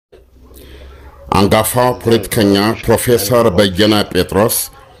አንጋፋው ፖለቲከኛ ፕሮፌሰር በየነ ጴጥሮስ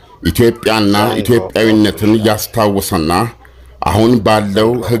ኢትዮጵያና ኢትዮጵያዊነትን ያስታወሰና አሁን ባለው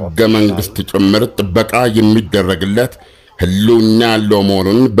ህገ መንግስት ጭምር ጥበቃ የሚደረግለት ህልውና ያለው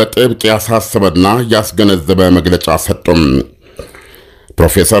መሆኑን በጥብቅ ያሳሰበና ያስገነዘበ መግለጫ ሰጡም።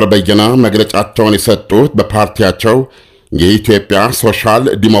 ፕሮፌሰር በየነ መግለጫቸውን የሰጡት በፓርቲያቸው የኢትዮጵያ ሶሻል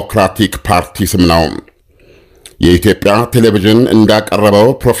ዲሞክራቲክ ፓርቲ ስም ነው። የኢትዮጵያ ቴሌቪዥን እንዳቀረበው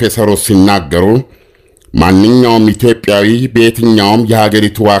ፕሮፌሰሩ ሲናገሩ ማንኛውም ኢትዮጵያዊ በየትኛውም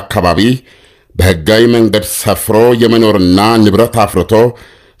የሀገሪቱ አካባቢ በህጋዊ መንገድ ሰፍሮ የመኖርና ንብረት አፍርቶ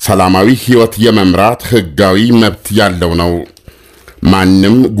ሰላማዊ ህይወት የመምራት ህጋዊ መብት ያለው ነው።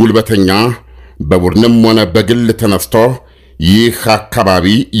 ማንም ጉልበተኛ በቡድንም ሆነ በግል ተነስቶ ይህ አካባቢ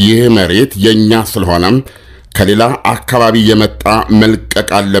ይህ መሬት የኛ ስለሆነ ከሌላ አካባቢ የመጣ መልቀቅ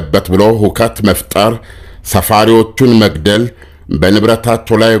አለበት ብሎ ሁከት መፍጠር፣ ሰፋሪዎቹን መግደል፣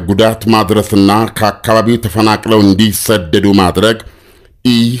 በንብረታቸው ላይ ጉዳት ማድረስና ከአካባቢው ተፈናቅለው እንዲሰደዱ ማድረግ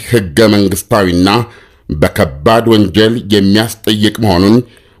ህገ መንግስታዊና በከባድ ወንጀል የሚያስጠይቅ መሆኑን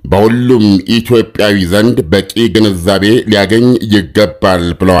በሁሉም ኢትዮጵያዊ ዘንድ በቂ ግንዛቤ ሊያገኝ ይገባል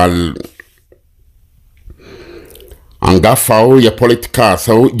ብለዋል። አንጋፋው የፖለቲካ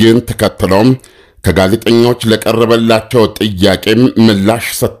ሰው ይህን ተከትሎም ከጋዜጠኞች ለቀረበላቸው ጥያቄም ምላሽ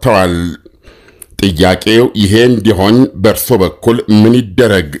ሰጥተዋል። ጥያቄው ይሄ እንዲሆን በእርሶ በኩል ምን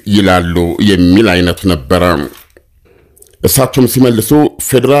ይደረግ ይላሉ የሚል አይነት ነበረ። እሳቸውም ሲመልሱ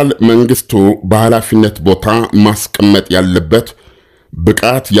ፌዴራል መንግስቱ በኃላፊነት ቦታ ማስቀመጥ ያለበት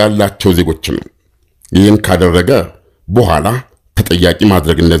ብቃት ያላቸው ዜጎች ነው። ይህን ካደረገ በኋላ ተጠያቂ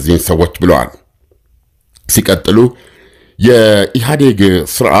ማድረግ እነዚህን ሰዎች ብለዋል። ሲቀጥሉ የኢህአዴግ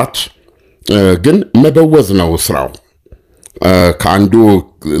ስርዓት ግን መበወዝ ነው ስራው። ከአንዱ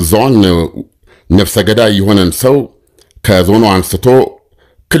ዞን ነፍሰ ገዳይ የሆነን ሰው ከዞኑ አንስቶ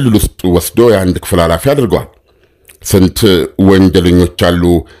ክልል ውስጥ ወስዶ የአንድ ክፍል ኃላፊ አድርጓል። ስንት ወንጀለኞች አሉ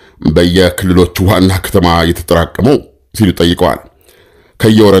በየክልሎቹ ዋና ከተማ የተጠራቀሙ ሲሉ ጠይቀዋል።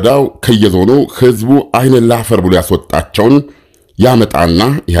 ከየወረዳው ከየዞኑ ህዝቡ አይን ላፈር ብሎ ያስወጣቸውን ያመጣና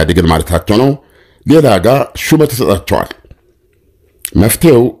ኢህአዴግን ማለታቸው ነው ሌላ ጋር ሹመት ተሰጣቸዋል።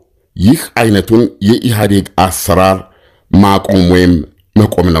 መፍትሄው ይህ አይነቱን የኢህአዴግ አሰራር ማቆም ወይም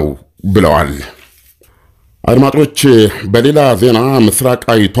መቆም ነው ብለዋል። አድማጮች፣ በሌላ ዜና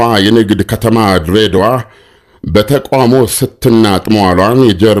ምስራቃዊቷ የንግድ ከተማ ድሬዳዋ በተቃውሞ ስትናጥ መዋሏን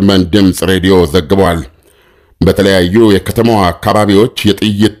የጀርመን ድምፅ ሬዲዮ ዘግቧል። በተለያዩ የከተማዋ አካባቢዎች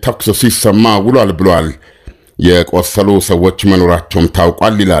የጥይት ተኩስ ሲሰማ ውሏል ብሏል። የቆሰሉ ሰዎች መኖራቸውም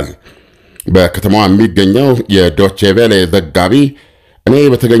ታውቋል ይላል። በከተማዋ የሚገኘው የዶቼ ቬለ ዘጋቢ እኔ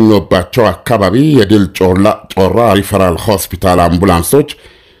በተገኘባቸው አካባቢ የድል ጮራ ሪፈራል ሆስፒታል አምቡላንሶች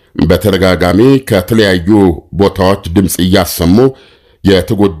በተደጋጋሚ ከተለያዩ ቦታዎች ድምፅ እያሰሙ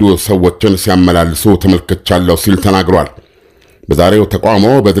የተጎዱ ሰዎችን ሲያመላልሱ ተመልክቻለሁ ሲል ተናግሯል። በዛሬው ተቃውሞ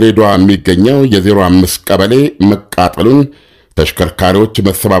በድሬዳዋ የሚገኘው የ05 ቀበሌ መቃጠሉን፣ ተሽከርካሪዎች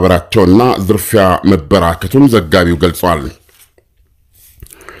መሰባበራቸውና ዝርፊያ መበራከቱን ዘጋቢው ገልጿል።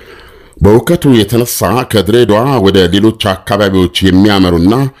 በውከቱ የተነሳ ከድሬዳዋ ወደ ሌሎች አካባቢዎች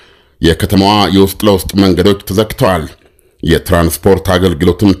የሚያመሩና የከተማዋ የውስጥ ለውስጥ መንገዶች ተዘግተዋል። የትራንስፖርት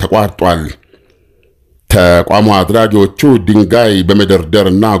አገልግሎትም ተቋርጧል። ተቃውሞ አድራጊዎቹ ድንጋይ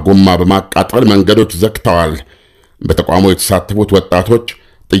በመደርደርና ጎማ በማቃጠል መንገዶች ዘግተዋል። በተቃውሞ የተሳተፉት ወጣቶች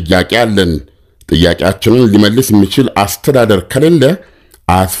ጥያቄ አለን፣ ጥያቄያችንን ሊመልስ የሚችል አስተዳደር ከሌለ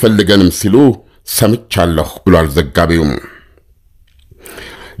አያስፈልገንም ሲሉ ሰምቻለሁ ብሏል ዘጋቢው።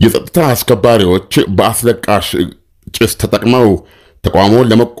 የጸጥታ አስከባሪዎች በአስለቃሽ ጭስ ተጠቅመው ተቃውሞውን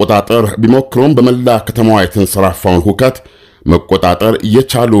ለመቆጣጠር ቢሞክሩም በመላ ከተማዋ የተንሰራፋውን ሁከት መቆጣጠር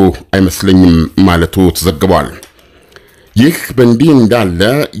እየቻሉ አይመስለኝም ማለቱ ተዘግቧል። ይህ በእንዲህ እንዳለ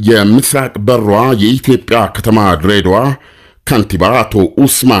የምስራቅ በሯ የኢትዮጵያ ከተማ ድሬዳዋ ከንቲባ አቶ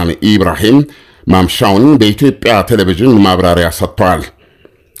ኡስማን ኢብራሂም ማምሻውን በኢትዮጵያ ቴሌቪዥን ማብራሪያ ሰጥተዋል።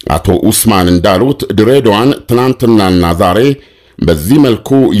 አቶ ኡስማን እንዳሉት ድሬዳዋን ትናንትናና ዛሬ በዚህ መልኩ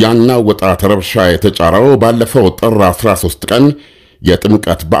ያናወጣት ረብሻ የተጫረው ባለፈው ጥር 13 ቀን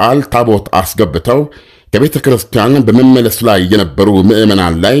የጥምቀት በዓል ታቦት አስገብተው ከቤተ ክርስቲያን በመመለስ ላይ የነበሩ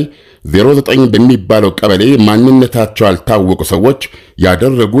ምዕመናን ላይ 09 በሚባለው ቀበሌ ማንነታቸው ያልታወቁ ሰዎች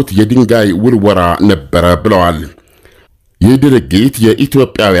ያደረጉት የድንጋይ ውርወራ ነበረ ብለዋል። ይህ ድርጊት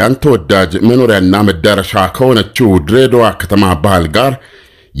የኢትዮጵያውያን ተወዳጅ መኖሪያና መዳረሻ ከሆነችው ድሬዳዋ ከተማ ባህል ጋር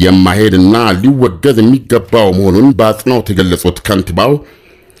የማይሄድና ሊወገዝ የሚገባው መሆኑን በአጽንኦት የገለጹት ከንቲባው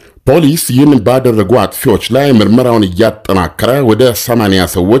ፖሊስ ይህን ባደረጉ አጥፊዎች ላይ ምርመራውን እያጠናከረ ወደ 80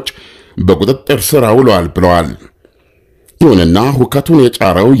 ሰዎች በቁጥጥር ስር አውለዋል ብለዋል። ይሁንና ሁከቱን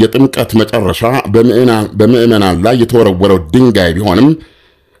የጫረው የጥምቀት መጨረሻ በምዕመናን ላይ የተወረወረው ድንጋይ ቢሆንም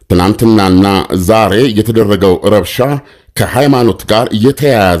ትናንትናና ዛሬ የተደረገው ረብሻ ከሃይማኖት ጋር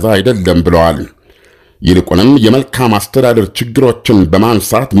የተያያዘ አይደለም ብለዋል። ይልቁንም የመልካም አስተዳደር ችግሮችን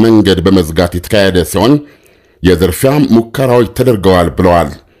በማንሳት መንገድ በመዝጋት የተካሄደ ሲሆን የዝርፊያ ሙከራዎች ተደርገዋል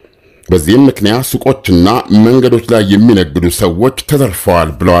ብለዋል። በዚህም ምክንያት ሱቆችና መንገዶች ላይ የሚነግዱ ሰዎች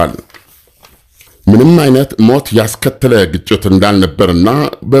ተዘርፈዋል ብለዋል። ምንም አይነት ሞት ያስከተለ ግጭት እንዳልነበርና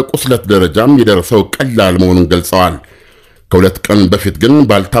በቁስለት ደረጃም የደረሰው ቀላል መሆኑን ገልጸዋል። ከሁለት ቀን በፊት ግን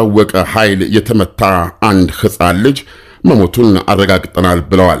ባልታወቀ ኃይል የተመታ አንድ ሕፃን ልጅ መሞቱን አረጋግጠናል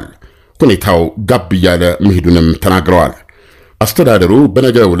ብለዋል። ሁኔታው ጋብ እያለ መሄዱንም ተናግረዋል። አስተዳደሩ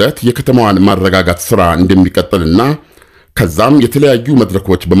በነገው ዕለት የከተማዋን ማረጋጋት ሥራ እንደሚቀጥልና ከዛም የተለያዩ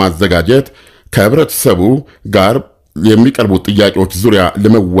መድረኮች በማዘጋጀት ከህብረተሰቡ ጋር የሚቀርቡ ጥያቄዎች ዙሪያ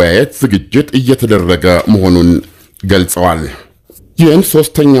ለመወያየት ዝግጅት እየተደረገ መሆኑን ገልጸዋል። ይህን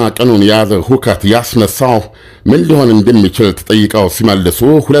ሶስተኛ ቀኑን የያዘ ሁከት ያስነሳው ምን ሊሆን እንደሚችል ተጠይቀው ሲመልሱ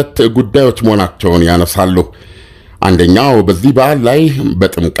ሁለት ጉዳዮች መሆናቸውን ያነሳሉ። አንደኛው በዚህ በዓል ላይ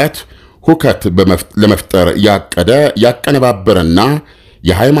በጥምቀት ሁከት ለመፍጠር ያቀነባበረና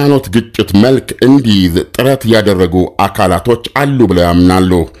የሃይማኖት ግጭት መልክ እንዲይዝ ጥረት ያደረጉ አካላቶች አሉ ብለው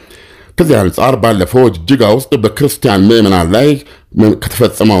ያምናሉ። ከዚህ አንጻር ባለፈው ጅጅጋ ውስጥ በክርስቲያን ምዕመናን ላይ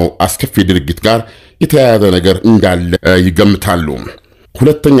ከተፈጸመው አስከፊ ድርጊት ጋር የተያያዘ ነገር እንዳለ ይገምታሉ።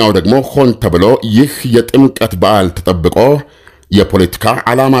 ሁለተኛው ደግሞ ሆን ተብሎ ይህ የጥምቀት በዓል ተጠብቆ የፖለቲካ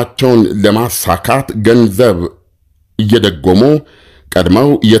ዓላማቸውን ለማሳካት ገንዘብ እየደጎሙ ቀድመው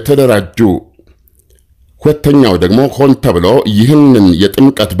የተደራጁ ሁለተኛው ደግሞ ሆን ተብሎ ይህንን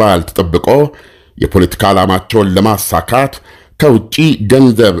የጥምቀት በዓል ተጠብቆ የፖለቲካ ዓላማቸውን ለማሳካት ከውጪ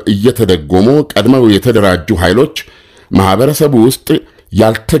ገንዘብ እየተደጎሙ ቀድመው የተደራጁ ኃይሎች ማህበረሰቡ ውስጥ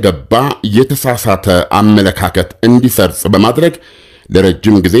ያልተገባ የተሳሳተ አመለካከት እንዲሰርጽ በማድረግ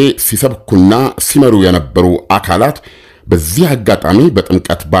ለረጅም ጊዜ ሲሰብኩና ሲመሩ የነበሩ አካላት በዚህ አጋጣሚ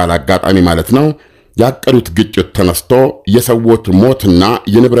በጥምቀት በዓል አጋጣሚ ማለት ነው ያቀዱት ግጭት ተነስቶ የሰዎች ሞትና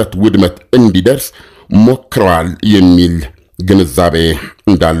የንብረት ውድመት እንዲደርስ ሞክረዋል የሚል ግንዛቤ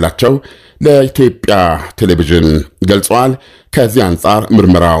እንዳላቸው ለኢትዮጵያ ቴሌቪዥን ገልጸዋል። ከዚህ አንጻር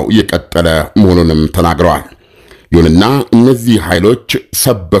ምርመራው የቀጠለ መሆኑንም ተናግረዋል። ይሁንና እነዚህ ኃይሎች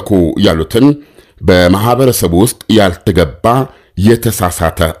ሰበኩ ያሉትን በማህበረሰቡ ውስጥ ያልተገባ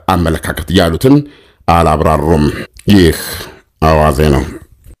የተሳሳተ አመለካከት ያሉትን አላብራሩም። ይህ አዋዜ ነው።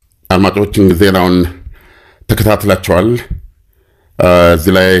 አድማጮችን ዜናውን ተከታትላችኋል።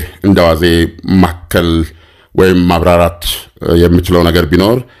 እዚህ ላይ እንደ አዋዜ ማከል ወይም ማብራራት የሚችለው ነገር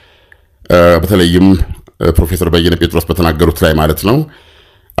ቢኖር በተለይም ፕሮፌሰር በየነ ጴጥሮስ በተናገሩት ላይ ማለት ነው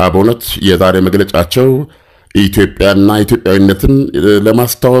በእውነት የዛሬ መግለጫቸው ኢትዮጵያና ኢትዮጵያዊነትን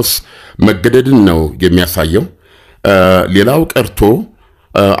ለማስታወስ መገደድን ነው የሚያሳየው። ሌላው ቀርቶ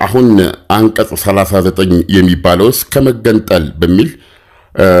አሁን አንቀጽ 39 የሚባለው ከመገንጠል በሚል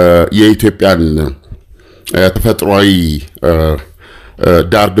የኢትዮጵያን ተፈጥሯዊ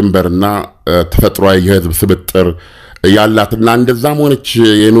ዳር ድንበርና ተፈጥሯዊ የህዝብ ስብጥር ያላትና እንደዛም ሆነች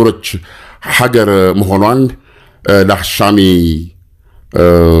የኖረች ሀገር መሆኗን ለሐሻሚ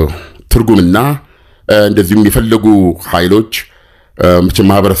ትርጉምና እንደዚህም የፈለጉ ኃይሎች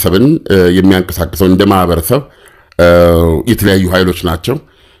ማህበረሰብን የሚያንቀሳቅሰው እንደ ማህበረሰብ የተለያዩ ኃይሎች ናቸው።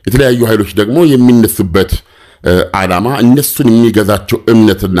 የተለያዩ ኃይሎች ደግሞ የሚነሱበት ዓላማ እነሱን የሚገዛቸው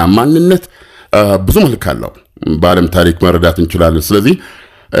እምነትና ማንነት ብዙ መልክ አለው። በዓለም ታሪክ መረዳት እንችላለን። ስለዚህ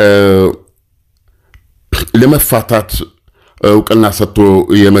ለመፋታት እውቅና ሰጥቶ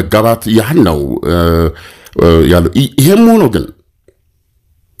የመጋባት ያህል ነው ያለው። ይሄም ሆኖ ግን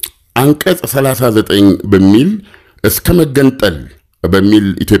አንቀጽ 39 በሚል እስከ መገንጠል በሚል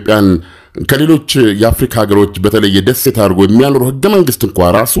ኢትዮጵያን ከሌሎች የአፍሪካ ሀገሮች በተለየ ደሴት አድርጎ የሚያኖር ህገ መንግስት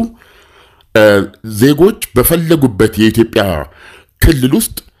እንኳን ራሱ ዜጎች በፈለጉበት የኢትዮጵያ ክልል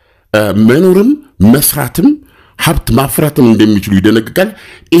ውስጥ መኖርም መስራትም ሀብት ማፍራትም እንደሚችሉ ይደነግጋል።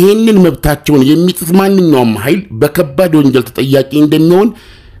 ይሄንን መብታቸውን የሚጥስ ማንኛውም ኃይል በከባድ ወንጀል ተጠያቂ እንደሚሆን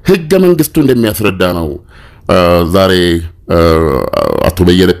ህገ መንግስቱ እንደሚያስረዳ ነው ዛሬ አቶ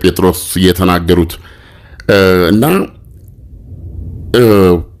በየነ ጴጥሮስ የተናገሩት። እና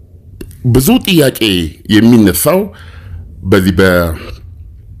ብዙ ጥያቄ የሚነሳው በዚህ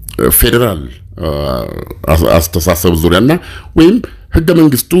በፌደራል አስተሳሰብ ዙሪያና ወይም ህገ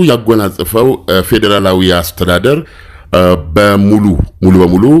መንግስቱ ያጎናጽፈው ፌደራላዊ አስተዳደር በሙሉ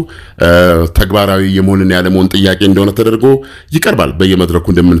በሙሉ ተግባራዊ የመሆንና ያለመሆን ጥያቄ እንደሆነ ተደርጎ ይቀርባል በየመድረኩ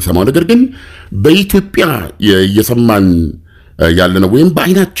እንደምንሰማው። ነገር ግን በኢትዮጵያ እየሰማን ያለነው ወይም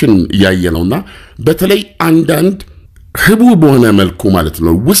በአይናችን ያየነውና በተለይ አንዳንድ ህቡ በሆነ መልኩ ማለት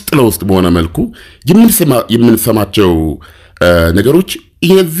ነው ውስጥ ለውስጥ በሆነ መልኩ የምንሰማቸው ነገሮች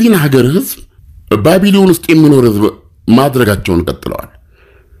የዚህን ሀገር ህዝብ ባቢሎን ውስጥ የሚኖር ህዝብ ማድረጋቸውን ቀጥለዋል።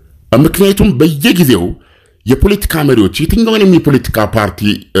 ምክንያቱም በየጊዜው የፖለቲካ መሪዎች የትኛውንም የፖለቲካ ፓርቲ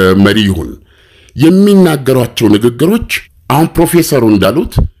መሪ ይሁን የሚናገሯቸው ንግግሮች አሁን ፕሮፌሰሩ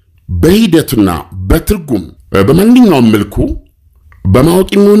እንዳሉት በሂደትና በትርጉም በማንኛውም መልኩ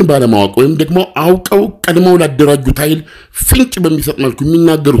በማወቅም ባለማወቅ ወይም ደግሞ አውቀው ቀድመው ላደራጁት ኃይል ፍንጭ በሚሰጥ መልኩ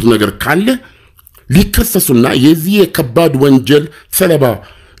የሚናገሩት ነገር ካለ ሊከሰሱና የዚህ የከባድ ወንጀል ሰለባ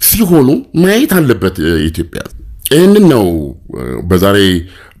ሲሆኑ ማየት አለበት ኢትዮጵያ። ይህንን ነው በዛሬ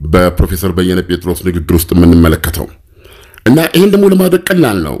በፕሮፌሰር በየነ ጴጥሮስ ንግግር ውስጥ የምንመለከተው እና ይህን ደግሞ ለማድረግ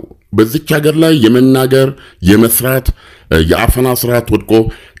ቀላል ነው። በዚች ሀገር ላይ የመናገር የመስራት የአፈና ስርዓት ወድቆ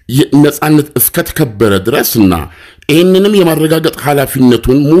ነፃነት እስከተከበረ ድረስና ይህንንም የማረጋገጥ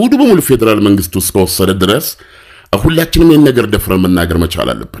ኃላፊነቱን ሙሉ በሙሉ ፌደራል መንግስቱ እስከወሰደ ድረስ ሁላችንም ይህን ነገር ደፍረን መናገር መቻል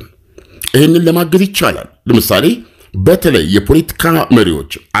አለብን። ይህንን ለማገዝ ይቻላል። ለምሳሌ በተለይ የፖለቲካ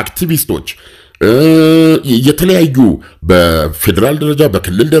መሪዎች አክቲቪስቶች የተለያዩ በፌደራል ደረጃ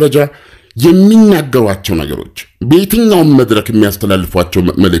በክልል ደረጃ የሚናገሯቸው ነገሮች በየትኛው መድረክ የሚያስተላልፏቸው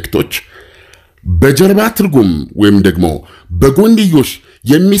መልእክቶች በጀርባ ትርጉም ወይም ደግሞ በጎንዮሽ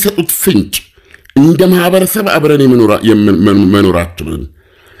የሚሰጡት ፍንጭ እንደ ማህበረሰብ አብረን መኖራችንን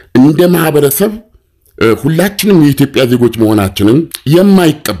እንደ ማህበረሰብ ሁላችንም የኢትዮጵያ ዜጎች መሆናችንን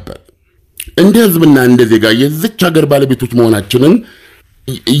የማይቀበል እንደ ህዝብና እንደ ዜጋ የዚች ሀገር ባለቤቶች መሆናችንን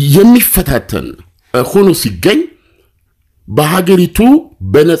የሚፈታተን ሆኖ ሲገኝ በሀገሪቱ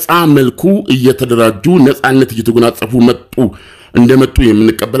በነፃ መልኩ እየተደራጁ ነፃነት እየተጎናጸፉ እንደመጡ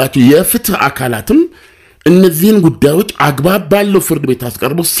የምንቀበላቸው የፍትህ አካላትም እነዚህን ጉዳዮች አግባብ ባለው ፍርድ ቤት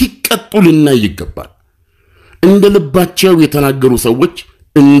አስቀርበው ሲቀጡ ልናይ ይገባል። እንደ ልባቸው የተናገሩ ሰዎች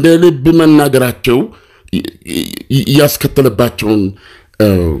እንደ ልብ መናገራቸው ያስከተለባቸውን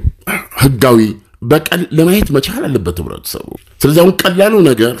ህጋዊ በቀል ለማየት መቻል አለበት ህብረተሰቡ። ስለዚህ አሁን ቀላሉ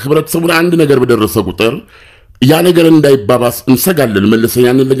ነገር ህብረተሰቡ አንድ ነገር በደረሰ ቁጥር ያ ነገር እንዳይባባስ እንሰጋለን። መልሰን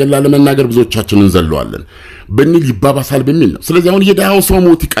ያንን ነገር ለመናገር ብዙዎቻችን እንዘለዋለን በሚል ይባባሳል በሚል ነው። ስለዚህ አሁን የዳው ሰው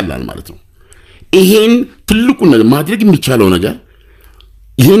ሞት ይቀላል ማለት ነው። ይሄን ትልቁ ነገር ማድረግ የሚቻለው ነገር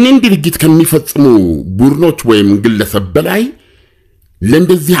ይሄንን ድርጊት ከሚፈጽሙ ቡድኖች ወይም ግለሰብ በላይ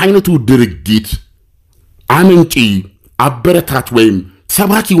ለእንደዚህ አይነቱ ድርጊት አመንጪ አበረታት ወይም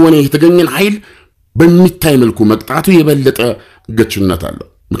ሰባኪ ሆነ የተገኘን ኃይል በሚታይ መልኩ መቅጣቱ የበለጠ ገችነት አለው።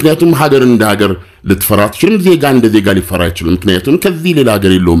 ምክንያቱም ሀገር እንደ ሀገር ልትፈራ አትችልም፣ ዜጋ እንደ ዜጋ ሊፈራ አይችልም። ምክንያቱም ከዚህ ሌላ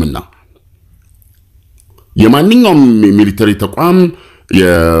ሀገር የለውምና የማንኛውም ሚሊተሪ ተቋም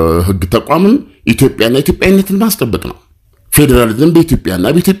የህግ ተቋምም ኢትዮጵያና ኢትዮጵያዊነትን ማስጠበቅ ነው። ፌደራሊዝም በኢትዮጵያና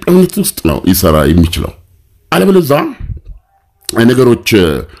በኢትዮጵያዊነት ውስጥ ነው ይሰራ የሚችለው። አለበለዚያ ነገሮች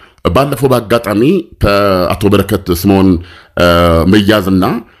ባለፈው በአጋጣሚ ከአቶ በረከት ስምኦን መያዝና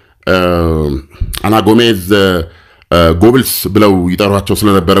አና ጎሜዝ ጎብልስ ብለው ይጠሯቸው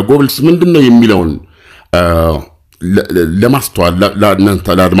ስለነበረ ጎብልስ ምንድነው የሚለውን ለማስተዋል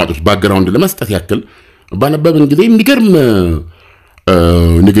ለአድማጮች ባክግራውንድ ለመስጠት ያክል ባነበብን ጊዜ የሚገርም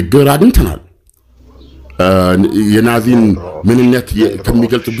ንግግር አግኝተናል። የናዚን ምንነት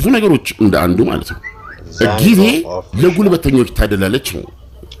ከሚገልጽ ብዙ ነገሮች እንደ አንዱ ማለት ነው ጊዜ ለጉልበተኞች ታደላለች ነው።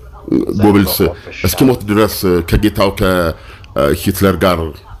 ጎብልስ እስኪሞት ድረስ ከጌታው ከሂትለር ጋር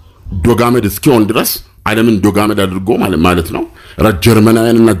ዶጋመድ እስኪሆን ድረስ ዓለምን ዶጋመድ አድርጎ ማለት ነው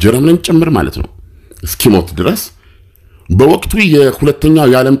ጀርመናውያንና ጀርመንን ጭምር ማለት ነው እስኪሞት ድረስ በወቅቱ የሁለተኛው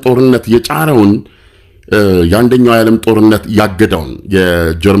የዓለም ጦርነት የጫረውን የአንደኛው የዓለም ጦርነት ያገደውን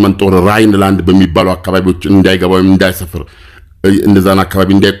የጀርመን ጦር ራይንላንድ በሚባሉ አካባቢዎች እንዳይገባ ወይም እንዳይሰፍር እንደዛና አካባቢ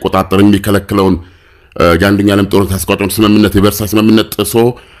እንዳይቆጣጠር የሚከለክለውን የአንደኛው የዓለም ጦርነት አስቋጭን ስምምነት የቨርሳይ ስምምነት ጥሶ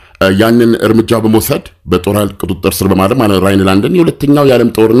ያንን እርምጃ በመውሰድ በጦር ቁጥጥር ስር በማድረግ ማለት ራይንላንድን የሁለተኛው የዓለም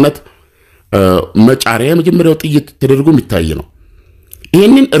ጦርነት መጫሪያ የመጀመሪያው ጥይት ተደርጎ የሚታይ ነው።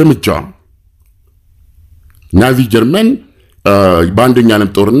 ይህንን እርምጃ ናዚ ጀርመን በአንደኛው የዓለም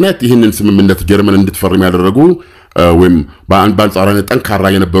ጦርነት ይህንን ስምምነት ጀርመን እንድትፈርም ያደረጉ ወይም በአንጻራዊነት ጠንካራ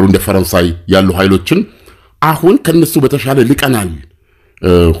የነበሩ እንደ ፈረንሳይ ያሉ ኃይሎችን አሁን ከነሱ በተሻለ ልቀናል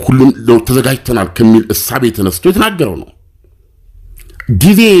ሁሉም ተዘጋጅተናል ከሚል እሳቤ ተነስቶ የተናገረው ነው።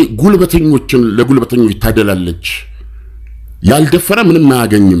 ጊዜ ጉልበተኞችን ለጉልበተኞች ታደላለች፣ ያልደፈረ ምንም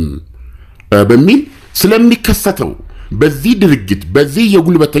አያገኝም በሚል ስለሚከሰተው በዚህ ድርጊት በዚህ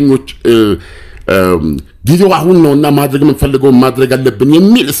የጉልበተኞች ጊዜው አሁን ነውና ማድረግ የምንፈልገው ማድረግ አለብን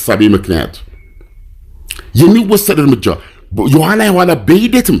የሚል እሳቤ ምክንያት የሚወሰድ እርምጃ የኋላ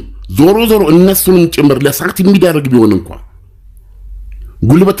በሂደትም ዞሮ እነሱንም ጭምር ለሳት የሚዳርግ ቢሆን እንኳን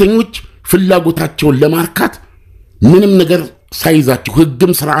ጉልበተኞች ፍላጎታቸውን ለማርካት ምንም ነገር ሳይዛቸው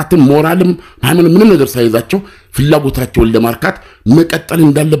ህግም ስርዓትም ሞራልም ሃይማኖትም ምንም ነገር ሳይዛቸው ፍላጎታቸውን ለማርካት መቀጠል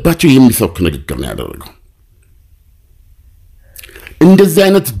እንዳለባቸው የሚሰብክ ንግግር ነው ያደረገው። እንደዚህ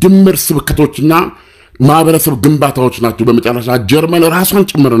አይነት ድምር ስብከቶችና ማህበረሰብ ግንባታዎች ናቸው በመጨረሻ ጀርመን ራሷን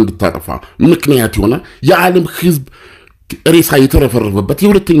ጭምር እንድታጠፋ ምክንያት የሆነ የዓለም ህዝብ ሬሳ የተረፈረፈበት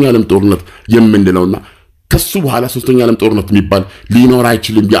የሁለተኛው ዓለም ጦርነት የምንለውና ከሱ በኋላ ሶስተኛው ዓለም ጦርነት የሚባል ሊኖር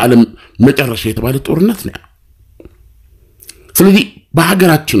አይችልም የዓለም መጨረሻ የተባለ ጦርነት ነው ስለዚህ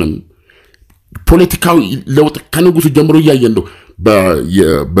በሀገራችንም ፖለቲካዊ ለውጥ ከንጉስ ጀምሮ ያያየን ነው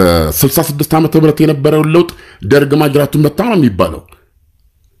በ66 ዓመተ ምህረት የነበረው ለውጥ ደርግ ማጅራቱን መታ ነው የሚባለው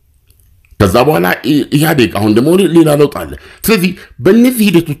ከዛ በኋላ ኢህአዴግ አሁን ደግሞ ሌላ ለውጥ አለ ስለዚህ በእነዚህ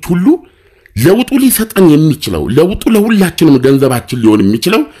ሂደቶች ሁሉ ለውጡ ሊሰጠን የሚችለው ለውጡ ለሁላችንም ገንዘባችን ሊሆን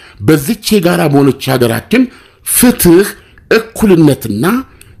የሚችለው በዚች የጋራ በሆነች ሀገራችን ፍትህ እኩልነትና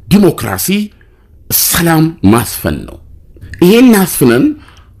ዲሞክራሲ ሰላም ማስፈን ነው ይሄን አስፈነን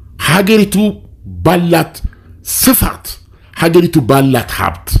ሀገሪቱ ባላት ስፋት ሀገሪቱ ባላት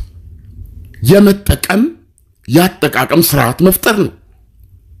ሀብት የመጠቀም ያጠቃቀም ስርዓት መፍጠር ነው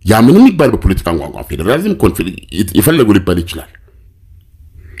ያ ምንም ይባል በፖለቲካ ቋንቋ ፌደራሊዝም ኮንፍሊክት ይፈልጉ ሊባል ይችላል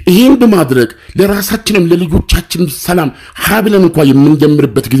ይሄን በማድረግ ለራሳችንም ለልጆቻችን ሰላም ሀብለን እንኳን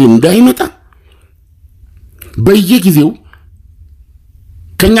የምንጀምርበት ጊዜ እንዳይመጣ በየጊዜው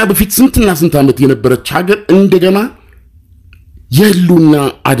ከኛ በፊት ስንትና ስንት ዓመት የነበረች ሀገር እንደገና የህሉና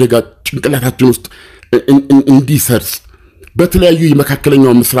አደጋ ጭንቅላታችን ውስጥ እንዲሰርጽ በተለያዩ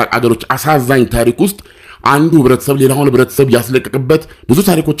የመካከለኛው ምስራቅ አገሮች አሳዛኝ ታሪክ ውስጥ አንዱ ህብረተሰብ ሌላውን ህብረተሰብ ያስለቀቀበት ብዙ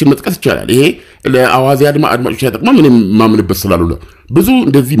ታሪኮችን መጥቀስ ይቻላል ይሄ ለአዋዚ አድማጮች ያጠቅማ ምንም ማምንበት ስላሉ ብዙ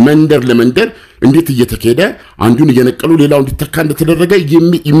እንደዚህ መንደር ለመንደር እንዴት እየተከደ አንዱን እየነቀሉ ሌላውን እንዲተካ እንደተደረገ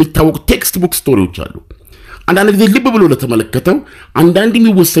የሚታወቁ ቴክስት ቡክ ስቶሪዎች አሉ አንዳንድ ጊዜ ልብ ብሎ ለተመለከተው አንዳንድ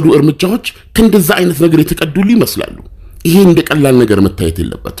የሚወሰዱ እርምጃዎች ከእንደዛ አይነት ነገር የተቀዱሉ ይመስላሉ ይሄ እንደቀላል ነገር መታየት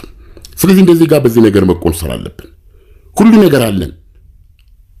የለበትም ስለዚህ እንደዚህ ጋር በዚህ ነገር መቆንሰር አለብን ሁሉ ነገር አለን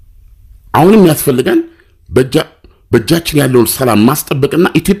አሁንም ያስፈልጋል በእጃችን ያለውን ሰላም ማስጠበቅና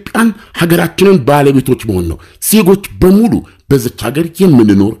ኢትዮጵያን ሀገራችንን ባለቤቶች መሆን ነው ዜጎች በሙሉ በዚች ሀገር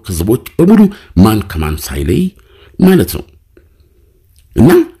የምንኖር ህዝቦች በሙሉ ማን ከማን ሳይለይ ማለት ነው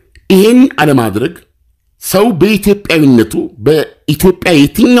እና ይሄን አለማድረግ ሰው በኢትዮጵያዊነቱ በኢትዮጵያ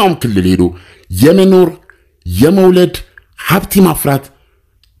የትኛውም ክልል ሄዶ የመኖር የመውለድ ሀብት ማፍራት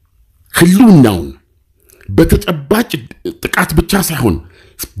ህልውናውን በተጨባጭ ጥቃት ብቻ ሳይሆን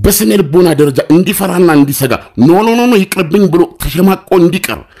በስነ ልቦና ደረጃ እንዲፈራና እንዲሰጋ ኖ ይቅርብኝ ብሎ ተሸማቆ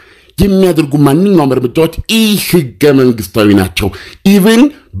እንዲቀር የሚያደርጉ ማንኛውም እርምጃዎች ህገ መንግስታዊ ናቸው ኢቭን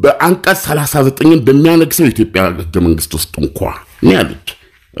በአንቀጽ 39 በሚያነግሰው የኢትዮጵያ ህገ መንግስት ውስጥ እንኳን ነው ያሉት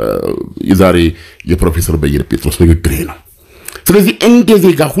የዛሬ የፕሮፌሰር በየነ ጴጥሮስ ንግግር ነው ስለዚህ እንደ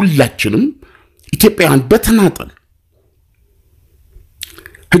ዜጋ ሁላችንም ኢትዮጵያውያን በተናጠል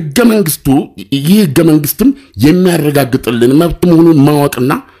ህገ መንግስቱ ይህ ህገ መንግስትም የሚያረጋግጥልን መብት መሆኑን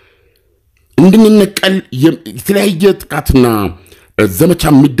ማወቅና እንድንነቀል የተለያየ ጥቃትና ዘመቻ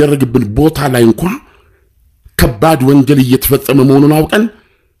የሚደረግብን ቦታ ላይ እንኳን ከባድ ወንጀል እየተፈጸመ መሆኑን አውቀን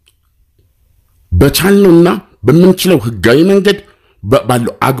በቻልነውና በመንችለው ህጋዊ መንገድ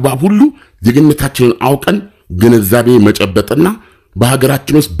ባለው አግባብ ሁሉ ዜግነታችንን አውቀን ግንዛቤ መጨበጥና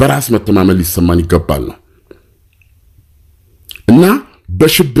በሀገራችን ውስጥ በራስ መተማመን ሊሰማን ይገባል ነው እና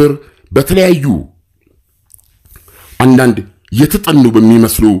በሽብር በተለያዩ አንዳንድ የተጠኑ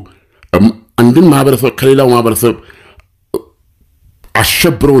በሚመስሉ አንድን ማህበረሰብ ከሌላው ማህበረሰብ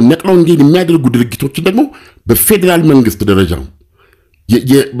አሸብረው ነቅለው እንዲል የሚያደርጉ ድርጊቶች ደግሞ በፌደራል መንግስት ደረጃ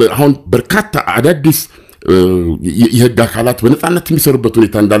አሁን በርካታ አዳዲስ የህግ አካላት በነፃነት የሚሰሩበት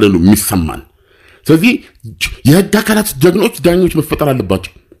ሁኔታ እንዳለ ነው የሚሰማን ስለዚህ የህግ አካላት ጀግኖች ዳኞች መፈጠር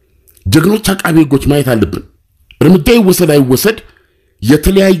አለባቸው ጀግኖች አቃቤ ህጎች ማየት አለብን እርምጃ ይወሰድ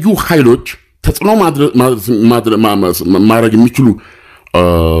የተለያዩ ኃይሎች ተጽዕኖ ማድረግ የሚችሉ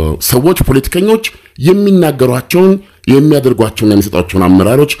ሰዎች ፖለቲከኞች የሚናገሯቸውን የሚያደርጓቸውን የሚሰጣቸውን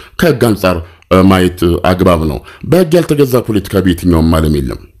አመራሮች ከህግ አንፃር ማየት አግባብ ነው በህግ ያልተገዛ ፖለቲካ በየትኛውም ዓለም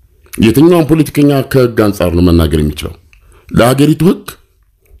የለም የትኛውም ፖለቲከኛ ከህግ አንፃር ነው መናገር የሚችለው ለሀገሪቱ ህግ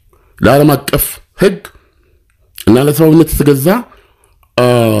ለዓለም አቀፍ ህግ እና ለሰውነት የተገዛ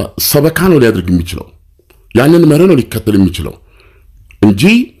ሰበካ ነው ሊያደርግ የሚችለው ያንን መርህ ነው ሊከተል የሚችለው እንጂ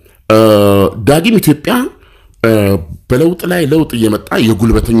ዳግም ኢትዮጵያ በለውጥ ላይ ለውጥ እየመጣ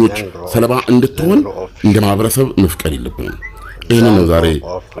የጉልበተኞች ሰለባ እንድትሆን እንደ ማህበረሰብ መፍቀድ የለብንም ይሄንን ነው ዛሬ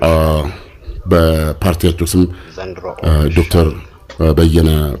በፓርቲያቸው ስም ዶክተር በየነ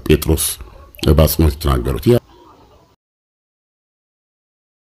ጴጥሮስ ባጽኖት ተናገሩት